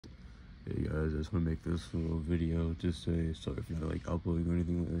Hey guys, I just want to make this little video to say sorry for not like uploading or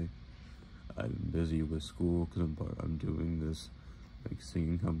anything lately. I've been busy with school because I'm doing this like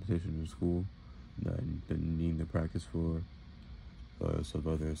singing competition in school that I've been needing to practice for. Some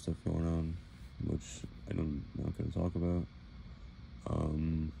other stuff going on, which I'm not gonna talk about.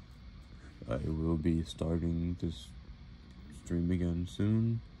 I will be starting to stream again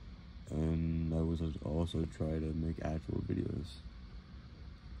soon, and I will also try to make actual videos.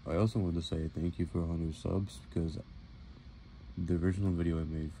 I also wanted to say thank you for 100 subs, because the original video I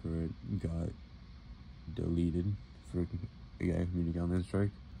made for it got deleted for a guy community comment strike,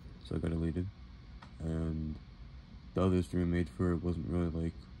 so it got deleted. And the other stream I made for it wasn't really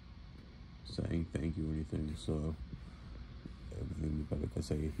like saying thank you or anything, so everything better if I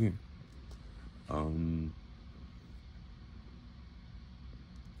say it here.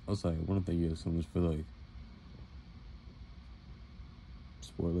 Also, I want to thank you guys so much for like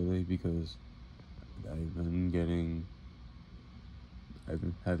support lately, because I've been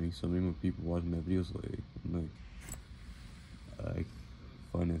having so many more people watching my videos lately. And, I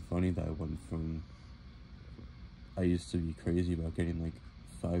find it funny that I used to be crazy about getting like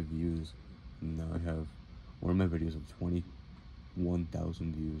 5 views, and now I have one of my videos of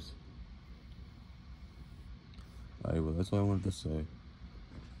 21,000 views. Alright, well, that's all I wanted to say.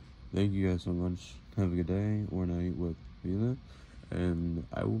 Thank you guys so much. Have a good day or night with Vila, and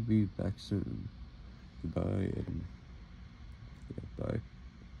I will be back soon. Goodbye, and yeah, bye.